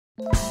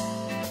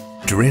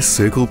Dress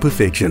Circle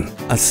Perfection,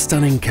 a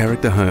stunning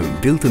character home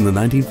built in the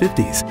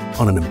 1950s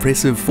on an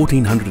impressive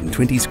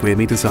 1,420 square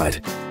metre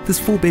site. This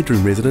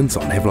 4-bedroom residence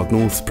on Havelock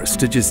North's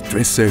prestigious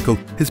Dress Circle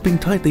has been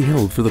tightly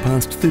held for the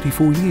past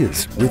 34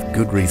 years, with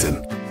good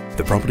reason.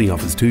 The property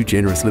offers 2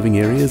 generous living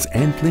areas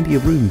and plenty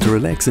of room to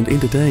relax and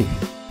entertain.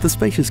 The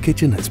spacious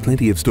kitchen has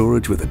plenty of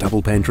storage with a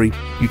double pantry.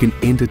 You can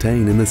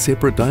entertain in a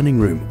separate dining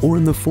room or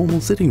in the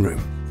formal sitting room,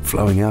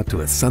 flowing out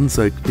to a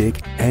sun-soaked deck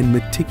and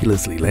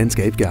meticulously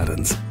landscaped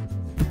gardens.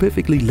 The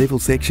perfectly level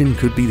section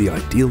could be the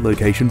ideal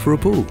location for a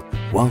pool,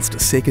 whilst a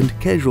second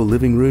casual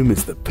living room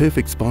is the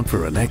perfect spot for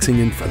relaxing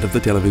in front of the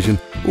television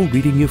or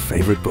reading your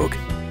favourite book.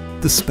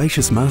 The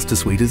spacious master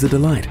suite is a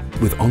delight,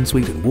 with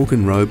ensuite and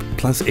walk-in robe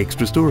plus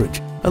extra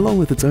storage, along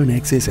with its own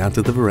access out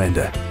to the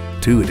veranda.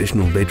 2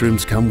 additional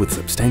bedrooms come with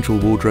substantial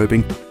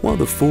wardrobing, while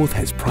the 4th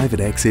has private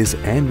access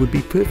and would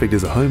be perfect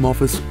as a home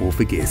office or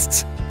for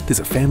guests.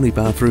 There's a family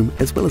bathroom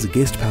as well as a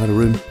guest powder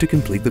room to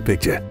complete the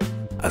picture.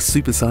 A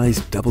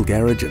supersized double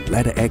garage and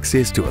ladder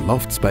access to a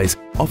loft space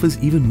offers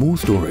even more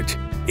storage.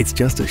 It's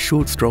just a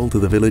short stroll to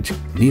the village,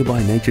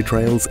 nearby nature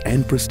trails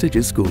and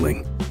prestigious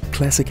schooling.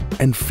 Classic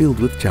and filled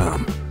with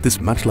charm, this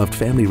much-loved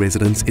family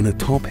residence in a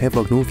top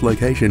Havelock North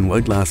location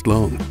won't last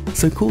long.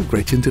 So call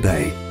Gretchen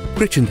today.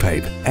 Gretchen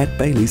Pape at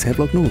Bailey's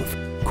Havelock North.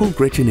 Call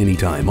Gretchen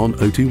anytime on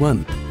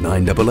 021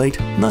 988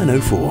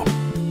 904.